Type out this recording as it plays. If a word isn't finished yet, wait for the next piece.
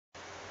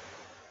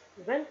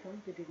Welcome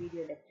to the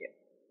video lecture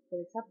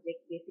for the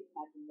subject Basic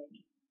Pattern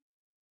Learning.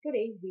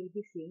 Today we will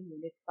be seeing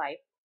Unit 5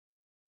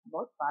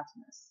 about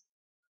fasteners.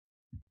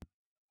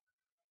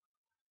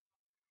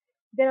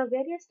 There are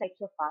various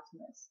types of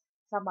fasteners.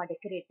 Some are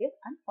decorative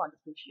and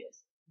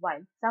conspicuous,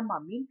 while some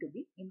are meant to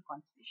be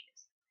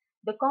inconspicuous.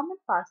 The common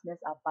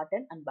fasteners are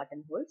button and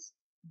buttonholes,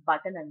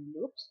 button and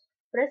loops,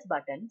 press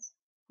buttons,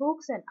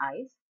 hooks and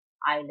eyes,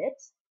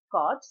 eyelets,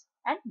 cords,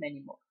 and many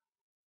more.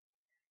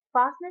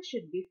 Fasteners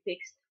should be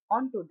fixed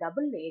onto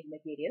double-layered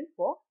material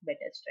for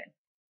better strength.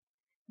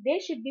 They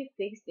should be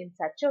fixed in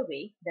such a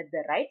way that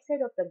the right side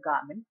of the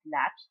garment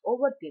laps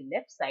over the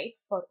left side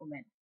for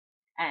women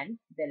and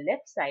the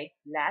left side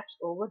laps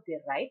over the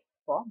right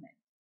for men.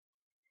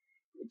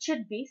 It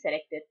should be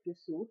selected to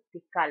suit the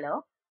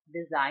color,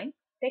 design,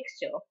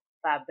 texture,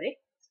 fabric,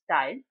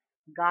 style,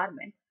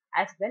 garment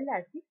as well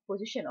as the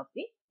position of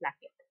the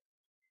placket.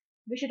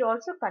 We should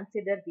also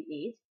consider the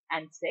age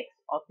and sex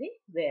of the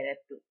wearer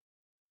too.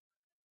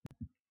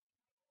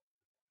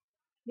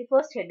 The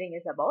first heading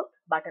is about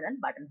button and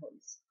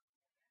buttonholes.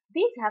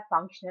 These have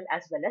functional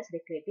as well as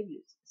decorative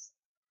uses.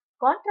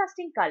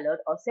 Contrasting colored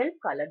or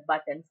self-colored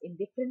buttons in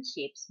different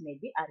shapes may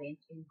be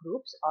arranged in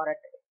groups or at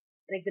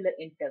regular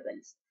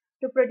intervals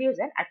to produce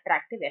an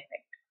attractive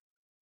effect.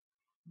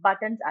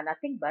 Buttons are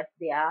nothing but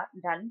they are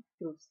done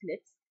through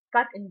slits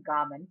cut in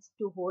garments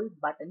to hold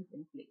buttons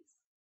in place.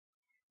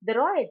 The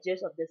raw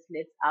edges of the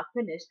slits are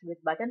finished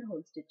with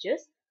buttonhole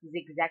stitches,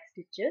 zigzag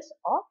stitches,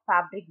 or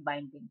fabric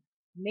binding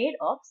made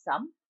of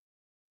some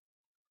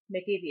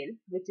material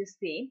which is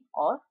same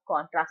or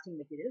contrasting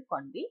material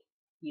can be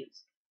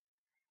used.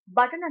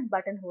 Button and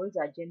buttonholes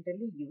are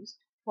generally used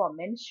for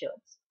men's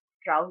shirts,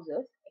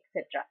 trousers,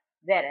 etc.,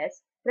 whereas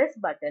press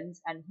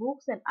buttons and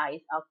hooks and eyes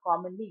are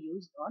commonly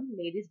used on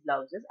ladies'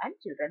 blouses and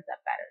children's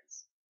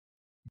apparels.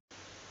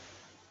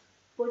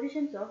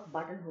 Positions of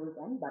buttonholes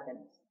and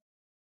buttons.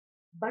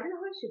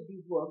 Buttonholes should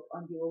be worked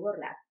on the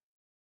overlap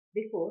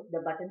before the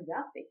buttons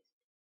are fixed.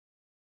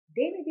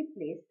 They may be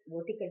placed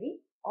vertically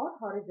or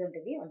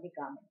horizontally on the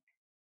garment,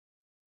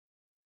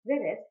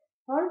 whereas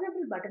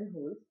horizontal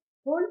buttonholes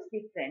holds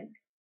the front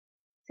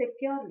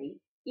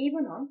securely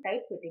even on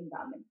tight-fitting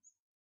garments,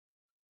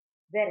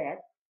 whereas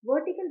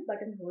vertical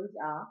buttonholes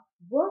are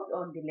worked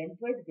on the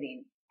lengthwise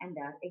grain and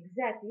are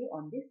exactly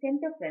on the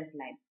center front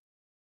line,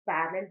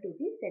 parallel to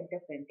the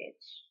center front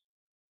edge.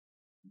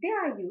 They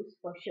are used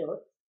for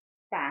shirts,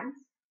 pants,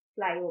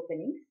 fly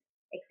openings,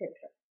 etc.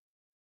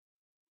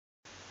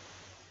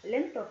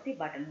 Length of the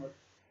buttonhole.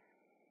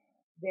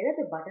 Whether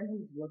the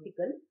buttonhole is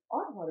vertical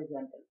or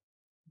horizontal,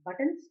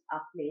 buttons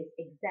are placed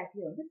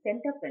exactly on the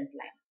center front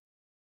line.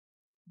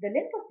 The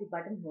length of the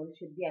buttonhole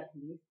should be at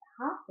least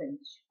half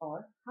inch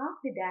or half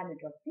the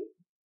diameter of the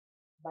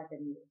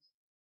buttonhole.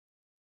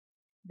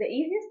 The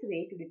easiest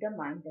way to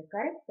determine the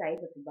correct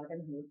size of the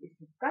buttonhole is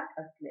to cut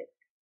a slit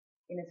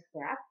in a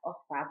scrap of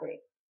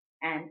fabric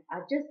and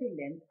adjust the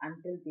length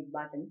until the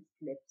button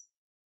slips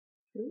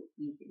through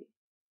easily.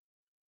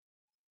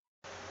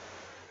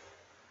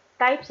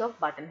 Types of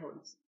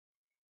buttonholes.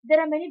 There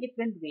are many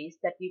different ways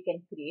that you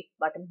can create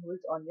buttonholes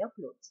on your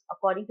clothes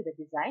according to the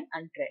design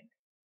and trend.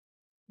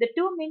 The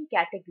two main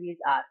categories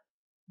are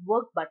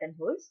work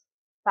buttonholes,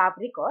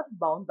 fabric or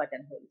bound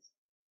buttonholes.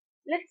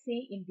 Let's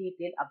see in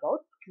detail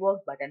about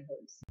work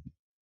buttonholes.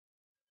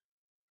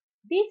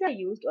 These are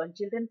used on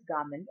children's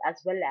garments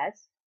as well as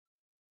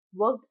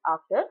worked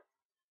after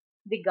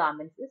the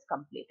garment is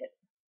completed.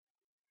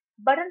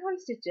 Buttonhole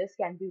stitches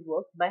can be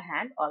worked by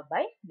hand or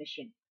by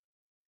machine.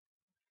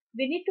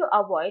 We need to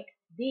avoid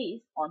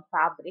these on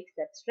fabrics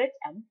that stretch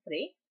and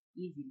fray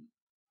easily.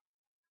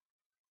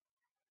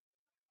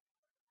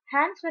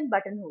 Hand-spun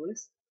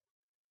buttonholes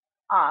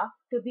are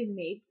to be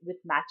made with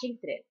matching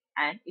thread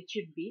and it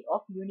should be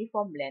of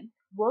uniform length,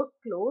 worked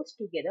close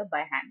together by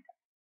hand.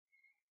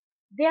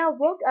 They are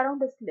worked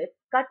around a slit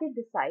cut in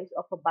the size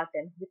of a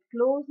button with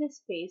closely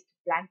spaced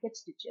blanket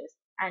stitches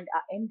and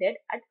are ended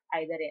at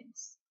either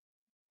ends.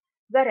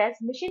 Whereas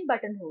machine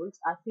buttonholes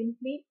are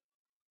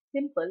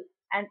simple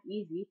and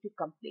easy to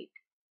complete,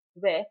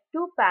 where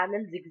two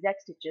parallel zigzag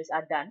stitches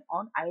are done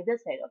on either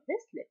side of the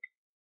slit.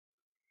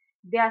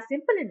 They are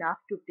simple enough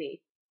to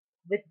take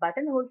with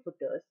buttonhole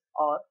footers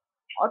or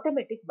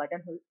automatic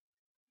buttonholes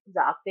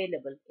are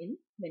available in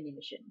many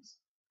machines.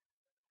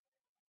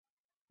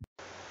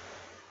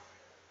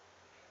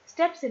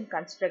 Steps in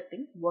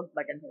constructing work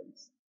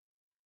buttonholes.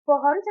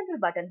 For horizontal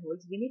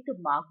buttonholes, we need to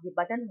mark the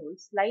buttonhole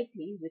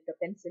slightly with a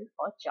pencil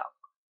or chalk.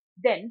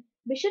 Then,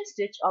 machine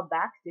stitch or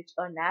back stitch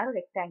a narrow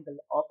rectangle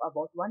of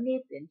about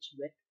 1/8 inch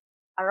width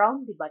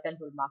around the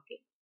buttonhole marking.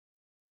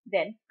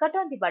 Then, cut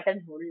on the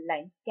buttonhole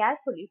line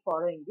carefully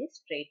following the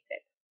straight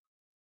thread.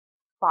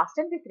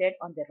 Fasten the thread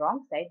on the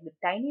wrong side with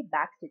tiny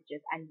back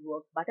stitches and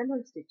work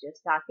buttonhole stitches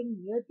starting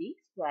near the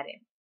square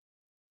end.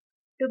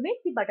 To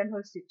make the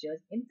buttonhole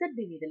stitches, insert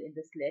the needle in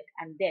the slit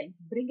and then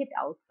bring it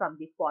out from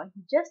the point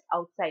just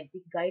outside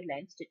the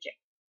guideline stitching.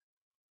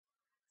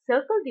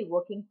 Circle the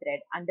working thread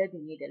under the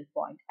needle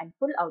point and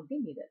pull out the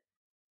needle.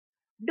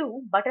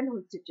 Do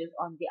buttonhole stitches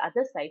on the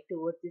other side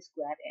towards the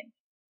square end.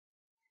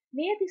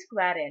 Near the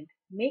square end,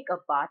 make a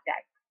bar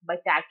tack by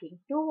tacking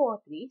 2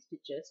 or 3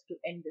 stitches to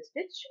end the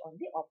stitch on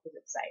the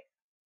opposite side.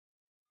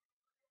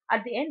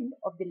 At the end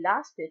of the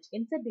last stitch,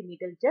 insert the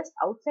needle just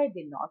outside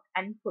the knot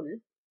and pull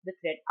the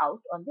thread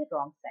out on the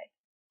wrong side.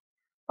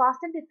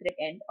 Fasten the thread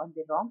end on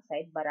the wrong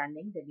side by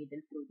running the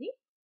needle through the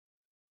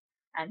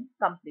and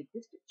complete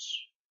the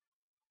stitch.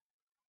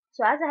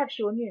 So as I have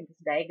shown you in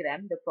this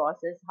diagram, the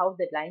process, how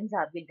the lines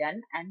have been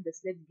done and the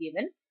slip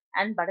given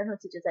and buttonhole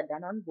stitches are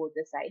done on both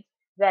the sides,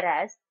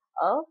 whereas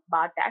a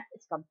bar tack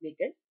is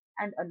completed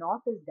and a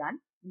knot is done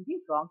in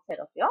the wrong side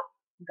of your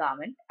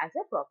garment as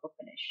a proper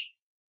finish.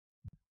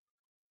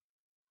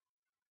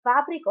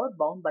 Fabric or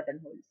bound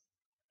buttonholes.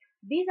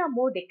 These are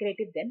more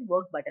decorative than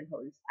work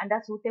buttonholes and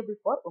are suitable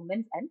for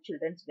women's and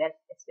children's wear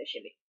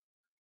especially.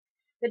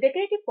 The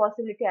decorative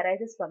possibility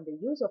arises from the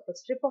use of a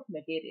strip of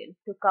material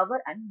to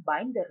cover and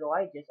bind the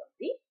raw edges of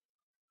the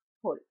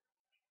hole.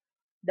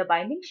 The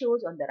binding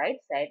shows on the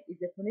right side is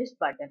the finished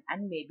button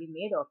and may be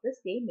made of the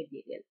same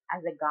material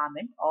as the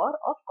garment or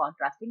of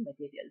contrasting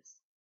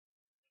materials.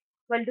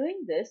 While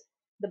doing this,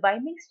 the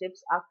binding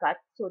strips are cut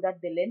so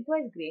that the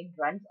lengthwise grain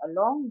runs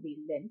along the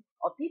length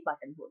of the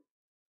buttonhole.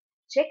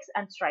 Checks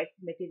and striped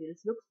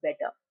materials looks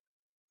better.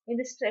 In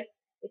the strip,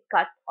 it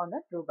cut on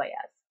a true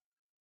bias.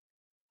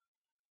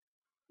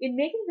 In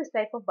making this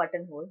type of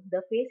buttonhole,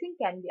 the facing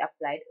can be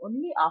applied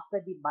only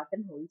after the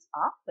buttonholes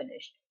are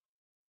finished.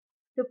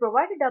 To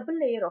provide a double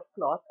layer of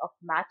cloth of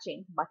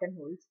matching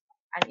buttonholes,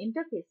 an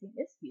interfacing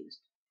is used.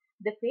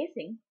 The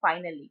facing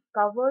finally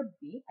covered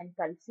the and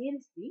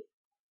conceals the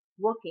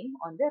working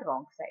on the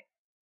wrong side.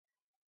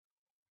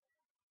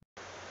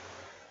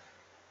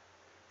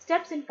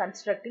 Steps in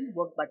constructing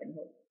work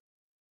buttonhole.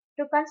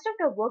 To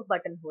construct a work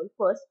buttonhole,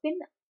 first pin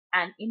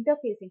an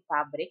interfacing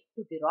fabric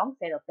to the wrong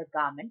side of the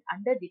garment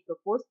under the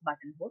proposed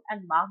buttonhole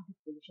and mark the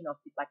position of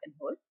the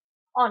buttonhole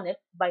on it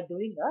by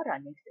doing a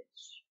running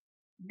stitch.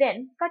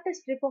 Then cut a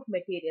strip of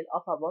material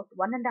of about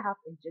 1.5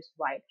 inches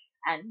wide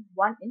and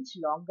 1 inch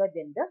longer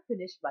than the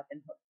finished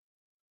buttonhole.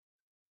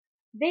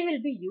 They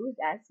will be used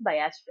as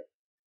bias strip.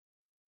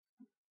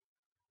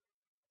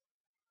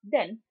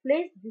 Then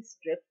place this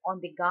strip on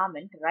the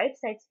garment right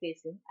side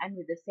spacing and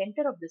with the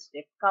center of the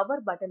strip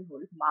cover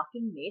buttonhole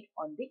marking made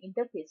on the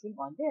interfacing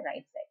on the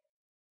right side.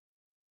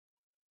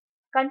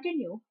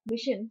 Continue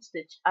machine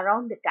stitch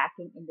around the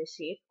tacking in the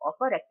shape of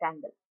a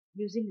rectangle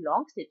using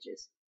long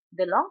stitches.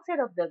 The long side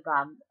of the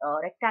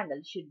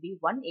rectangle should be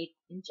 1/8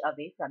 inch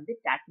away from the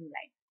tacking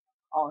line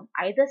on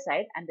either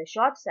side and the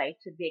short side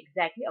should be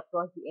exactly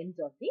across the ends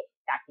of the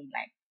tacking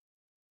line.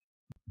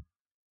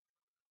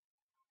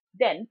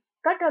 Then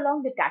cut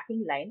along the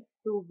tacking line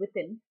to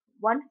within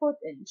 1/4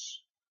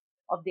 inch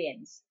of the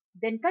ends.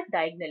 Then cut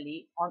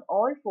diagonally on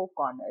all 4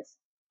 corners.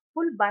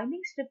 Pull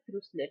binding strip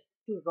through slit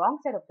to wrong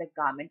side of the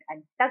garment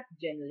and tuck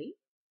gently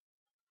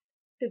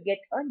to get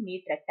a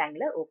neat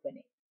rectangular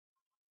opening.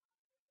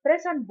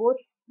 Press on both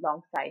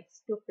long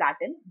sides to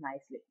flatten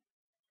nicely.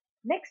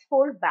 Next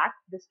fold back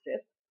the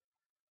strip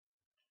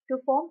to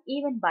form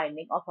even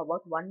binding of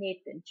about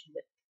 1/8 inch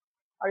width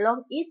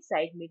along each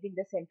side meeting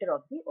the center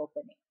of the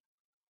opening.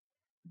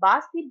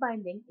 Bars the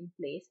binding in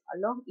place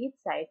along each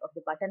side of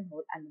the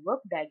buttonhole and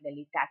work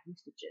diagonally tacking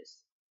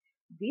stitches.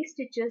 These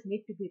stitches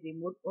need to be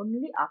removed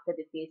only after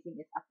the facing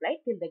is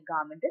applied till the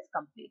garment is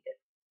completed.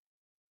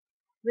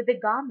 With the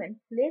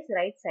garment, place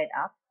right side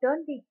up,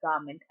 turn the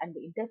garment and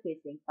the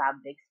interfacing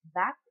fabrics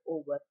back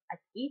over at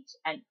each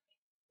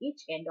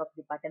end of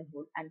the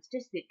buttonhole and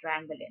stitch the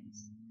triangle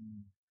ends.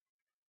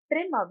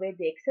 Trim away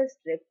the excess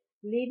strip,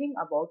 leaving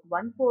about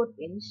 1/4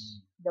 inch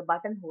the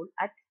buttonhole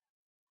at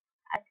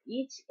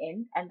each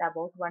end and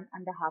about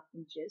 1.5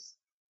 inches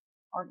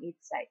on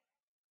each side.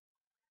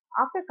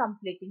 After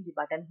completing the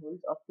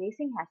buttonholes, a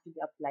facing has to be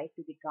applied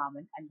to the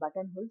garment and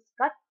buttonholes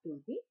cut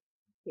to the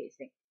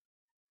facing.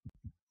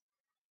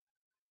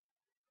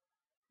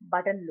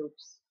 Button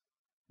loops.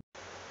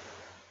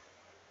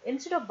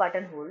 Instead of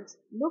buttonholes,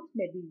 loops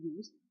may be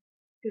used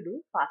to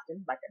do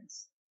fasten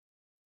buttons.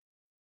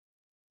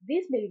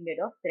 These may be made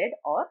of thread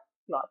or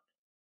cloth.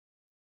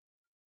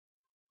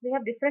 We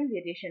have different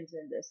variations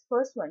in this.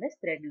 First one is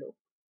thread loop.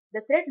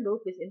 The thread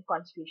loop is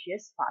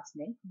inconspicuous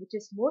fastening, which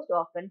is most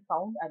often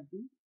found at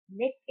the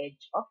neck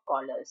edge of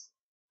collars.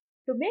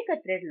 To make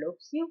a thread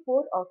loop, sew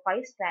 4 or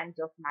 5 strands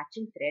of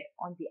matching thread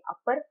on the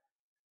upper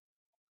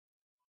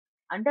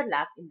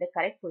underlap in the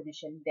correct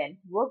position, then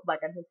work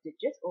buttonhole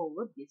stitches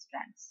over these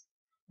strands.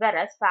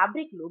 Whereas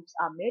fabric loops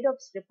are made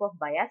of strip of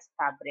bias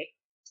fabric,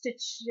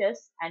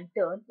 stitches and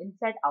turned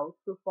inside out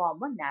to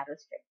form a narrow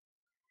strip.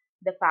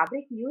 The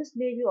fabric used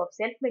may be of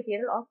self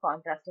material or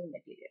contrasting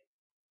material.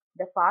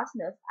 The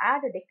fasteners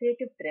add a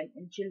decorative trim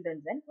in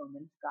children's and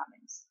women's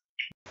garments.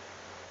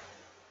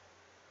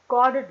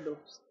 Corded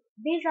loops.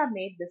 These are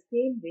made the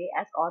same way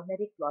as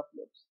ordinary cloth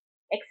loops,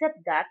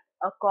 except that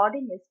a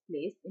cording is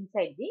placed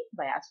inside the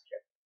bias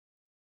strip.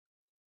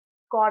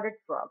 Corded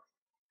frogs.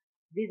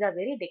 These are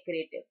very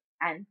decorative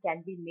and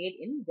can be made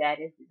in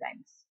various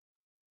designs.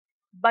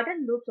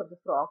 Button loops of the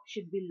frog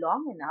should be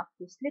long enough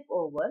to slip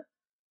over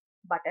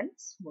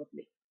buttons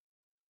smoothly.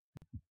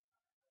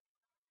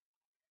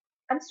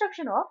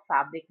 Construction of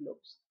fabric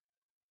loops.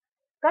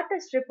 Cut a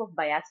strip of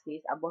bias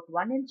piece about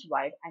 1 inch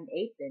wide and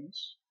 8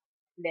 inch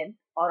length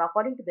or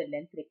according to the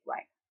length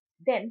required.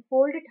 Then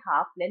fold it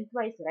half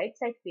lengthwise right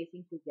side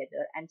facing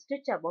together and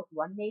stitch about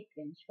 1/8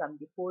 inch from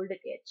the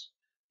folded edge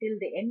till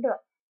the end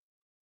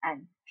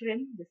and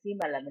trim the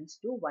seam allowance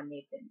to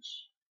 1/8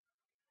 inch.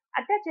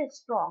 Attach a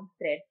strong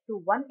thread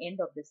to one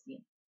end of the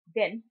seam.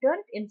 Then turn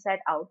it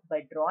inside out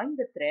by drawing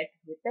the thread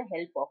with the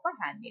help of a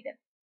hand needle.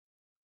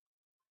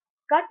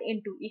 Cut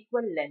into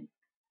equal length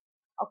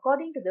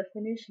according to the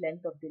finished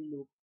length of the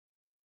loop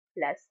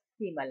plus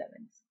seam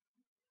allowance.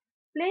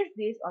 Place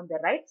these on the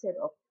right side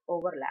of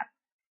overlap,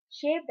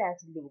 shaped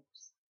as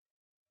loops,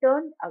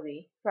 turned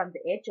away from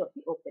the edge of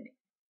the opening.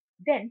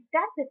 Then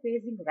tack the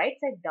facing right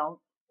side down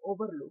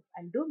over loop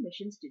and do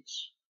machine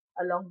stitch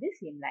along the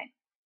seam line.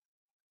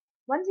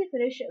 Once you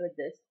finish with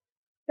this,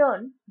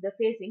 turn the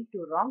facing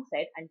to wrong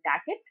side and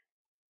tack it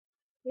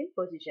in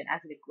position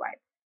as required.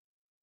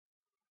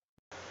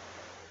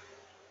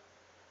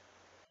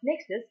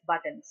 Next is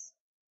buttons.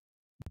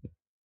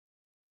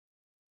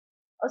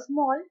 A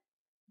small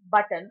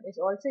button is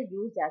also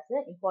used as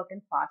an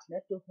important fastener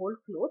to hold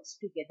clothes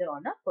together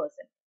on a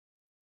person.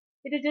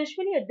 It is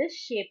usually a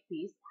dish-shaped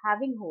piece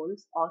having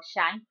holes or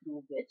shank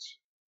through which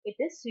it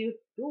is sewed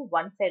to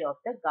one side of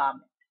the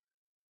garment.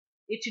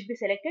 It should be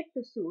selected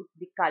to suit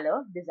the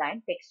color,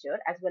 design, texture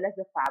as well as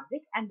the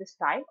fabric and the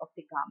style of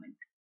the garment.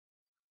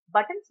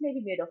 Buttons may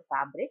be made of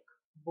fabric,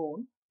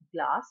 bone,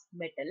 glass,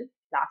 metal,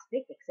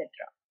 plastic,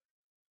 etc.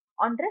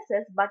 On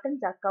dresses,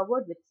 buttons are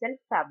covered with silk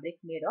fabric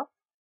made of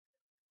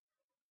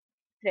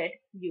thread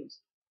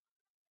used.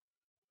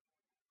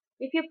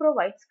 If you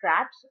provide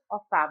scraps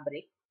of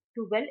fabric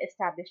to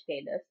well-established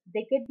tailors,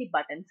 they get the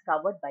buttons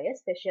covered by a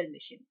special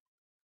machine.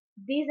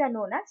 These are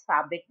known as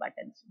fabric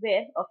buttons,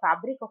 where a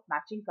fabric of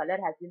matching color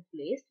has been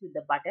placed with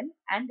the button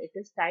and it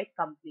is tied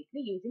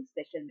completely using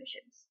special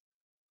machines.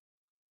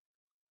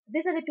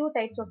 These are the two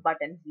types of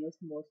buttons used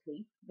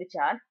mostly, which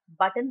are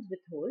buttons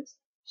with holes,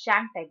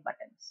 shank type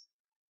buttons.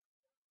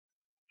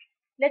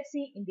 Let's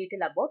see in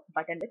detail about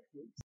button with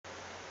holes.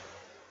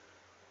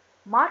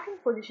 Marking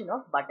position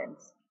of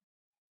buttons.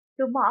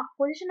 To mark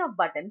position of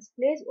buttons,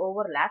 place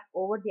overlap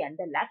over the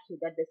underlap so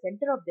that the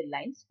center of the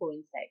lines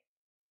coincide.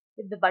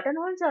 If the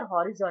buttonholes are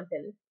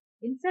horizontal,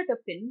 insert a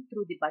pin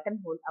through the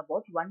buttonhole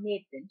about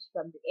 1/8 inch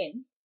from the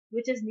end,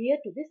 which is near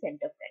to the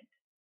center front.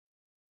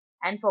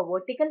 And for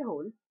vertical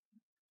hole,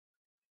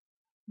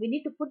 we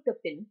need to put the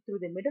pin through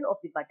the middle of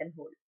the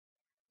buttonhole.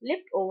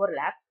 Lift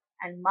overlap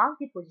and mark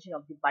the position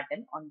of the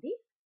button on the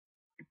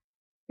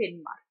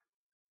pin mark.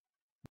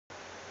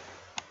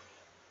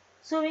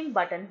 Sewing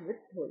buttons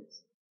with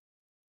holes.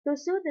 To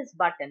sew this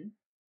button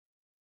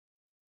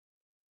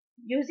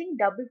using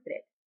double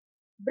thread,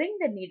 bring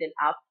the needle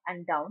up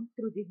and down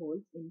through the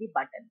holes in the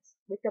buttons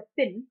with a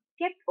pin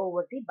kept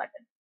over the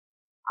button.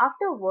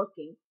 After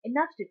working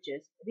enough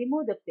stitches,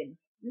 remove the pin,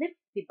 lift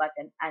the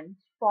button and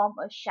form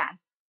a shank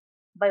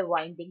by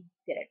winding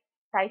thread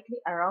tightly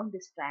around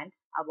the strand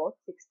about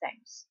 6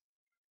 times.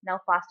 Now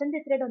fasten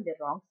the thread on the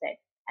wrong side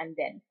and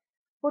then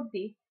put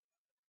the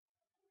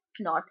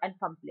knot and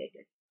complete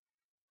it.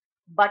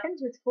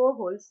 Buttons with 4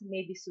 holes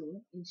may be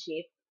sewn in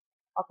shape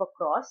of a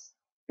cross,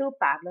 2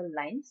 parallel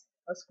lines,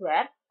 a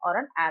square or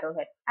an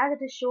arrowhead as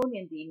it is shown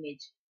in the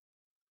image.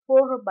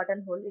 4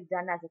 buttonhole is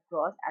done as a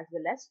cross as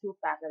well as 2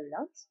 parallel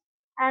lines,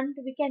 and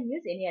we can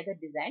use any other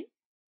design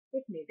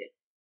if needed.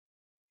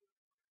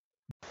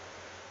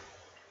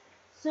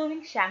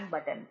 Sewing shank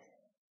buttons.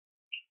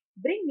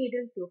 Bring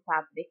needle through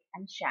fabric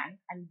and shank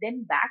and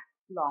then back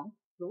long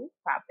through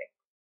fabric.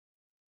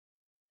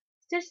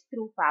 Stitch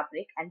through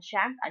fabric and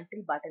shank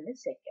until button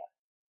is secure.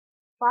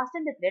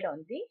 Fasten the thread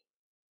on the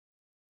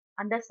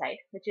underside,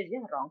 which is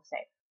your wrong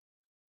side.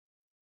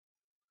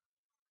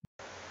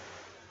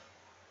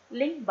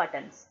 Link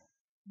buttons.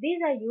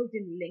 These are used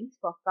in links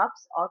for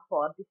cuffs or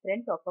for the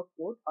front of a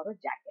coat or a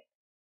jacket.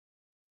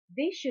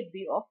 These should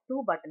be of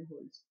 2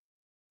 buttonholes,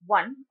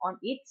 one on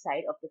each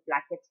side of the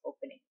placket's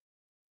opening.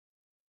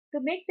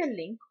 To make the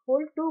link,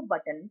 hold 2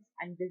 buttons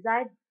and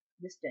desired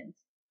distance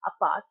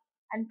apart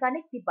and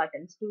connect the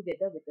buttons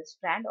together with a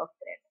strand of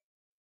thread.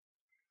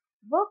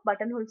 Work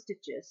buttonhole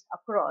stitches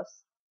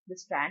across the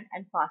strand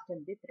and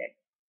fasten the thread.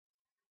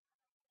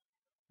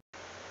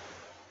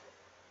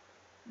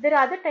 There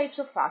are other types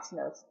of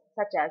fasteners,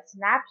 such as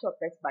snaps or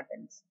press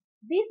buttons.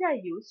 These are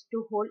used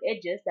to hold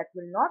edges that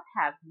will not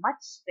have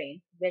much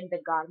strain when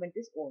the garment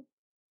is worn.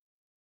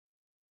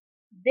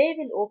 They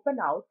will open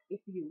out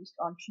if used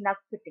on snug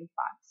fitting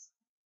parts.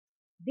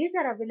 These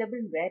are available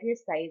in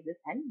various sizes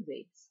and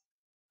weights.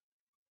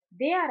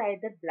 They are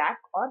either black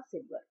or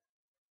silver.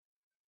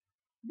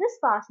 This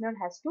fastener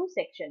has 2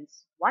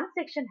 sections. One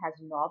section has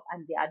a knob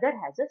and the other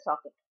has a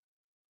socket.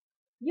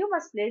 You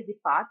must place the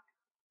part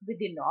with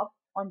the knob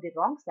on the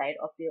wrong side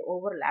of the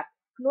overlap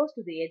close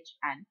to the edge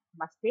and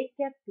must take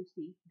care to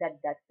see that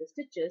the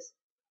stitches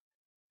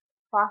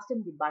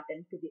fasten the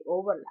button to the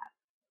overlap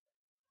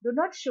do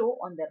not show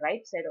on the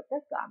right side of the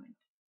garment.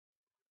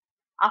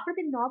 After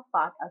the knob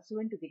parts are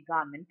sewn to the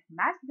garment,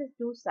 match the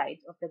two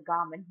sides of the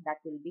garment that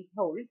will be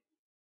held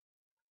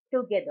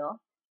together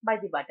by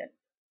the button.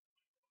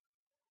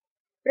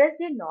 Press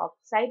the knob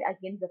side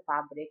against the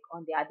fabric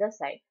on the other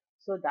side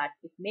so that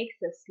it makes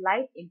a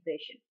slight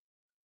impression.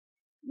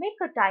 Make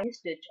a tiny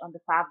stitch on the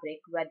fabric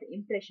where the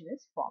impression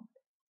is formed.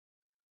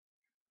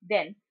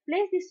 Then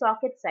place the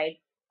socket side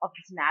of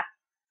the snap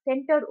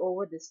centered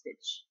over the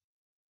stitch.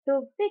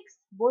 To fix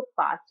both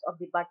parts of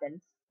the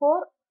buttons,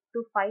 4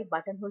 to 5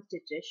 buttonhole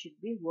stitches should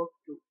be worked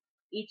through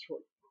each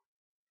hole.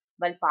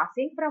 While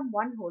passing from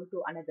one hole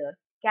to another,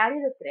 carry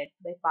the thread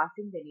by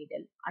passing the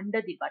needle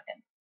under the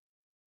button.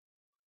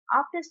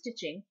 After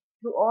stitching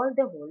through all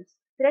the holes,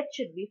 thread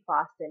should be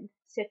fastened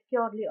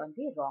securely on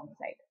the wrong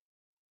side.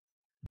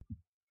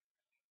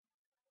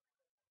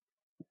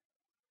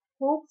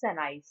 Hooks and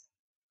eyes.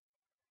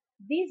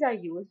 These are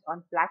used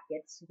on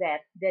plackets where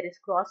there is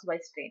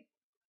crosswise strain.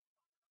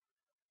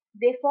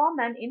 They form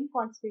an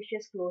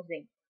inconspicuous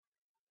closing.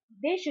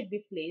 They should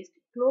be placed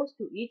close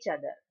to each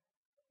other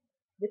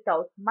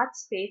without much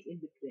space in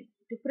between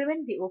to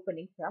prevent the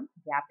opening from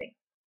gapping.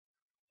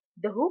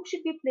 The hook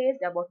should be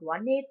placed about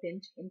 1/8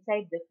 inch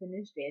inside the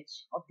finished edge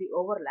of the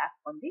overlap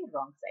on the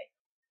wrong side.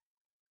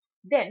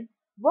 Then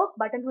work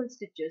buttonhole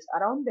stitches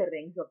around the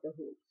rings of the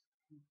hooks.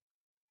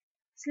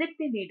 Slip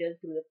the needle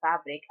through the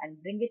fabric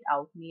and bring it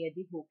out near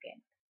the hook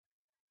end.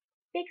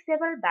 Take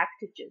several back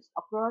stitches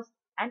across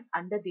and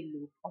under the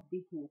loop of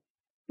the hook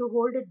to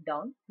hold it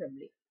down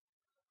firmly.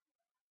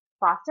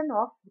 Fasten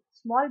off with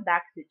small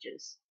back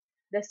stitches.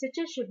 The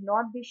stitches should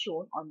not be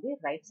shown on the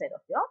right side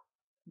of your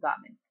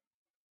garment.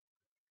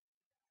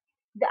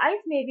 The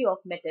eyes may be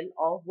of metal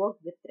or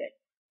worked with thread.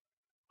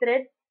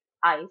 Thread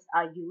eyes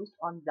are used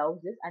on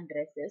blouses and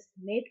dresses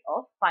made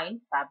of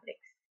fine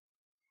fabrics.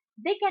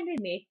 They can be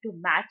made to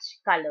match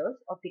colors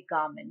of the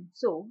garment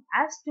so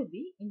as to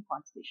be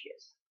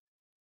inconspicuous.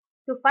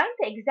 To find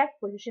the exact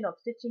position of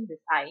stitching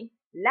this eye,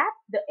 lap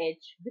the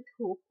edge with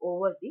hook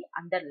over the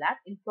underlap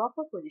in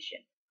proper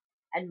position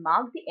and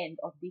mark the end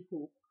of the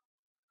hook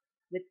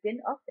within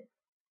a pin.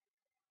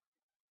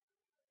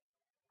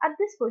 At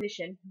this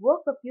position,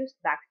 work a few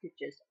back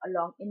stitches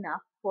along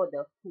enough for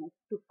the hook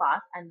to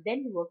pass and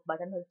then work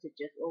buttonhole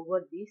stitches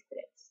over these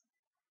threads.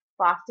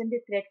 Fasten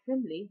the thread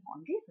firmly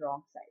on the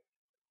wrong side.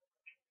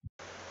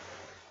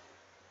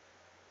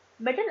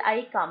 Metal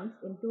eye comes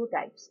in two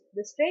types.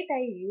 The straight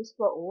eye used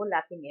for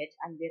overlapping edge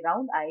and the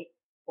round eye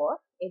for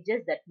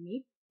edges that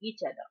meet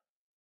each other.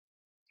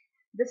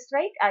 The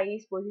straight eye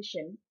is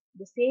positioned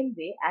the same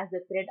way as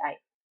the thread eye,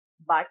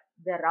 but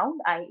the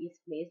round eye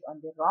is placed on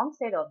the wrong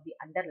side of the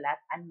underlap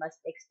and must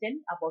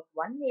extend about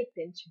 1/8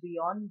 inch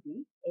beyond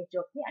the edge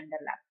of the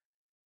underlap.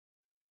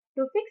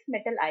 To fix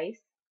metal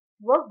eyes,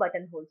 work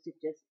buttonhole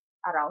stitches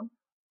around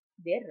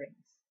their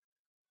rings.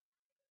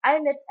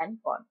 Eyelets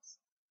and cords.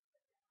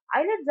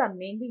 Eyelets are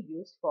mainly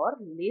used for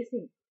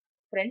lacing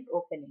front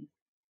openings.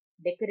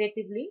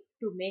 Decoratively,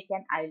 to make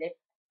an eyelet,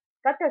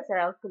 cut a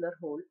circular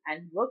hole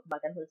and work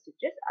buttonhole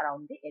stitches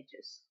around the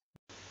edges.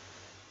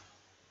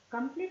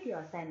 Complete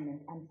your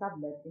assignment and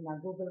submit in a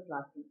Google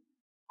Classroom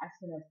as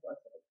soon as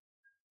possible.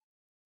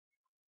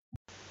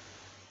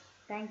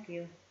 Thank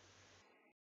you.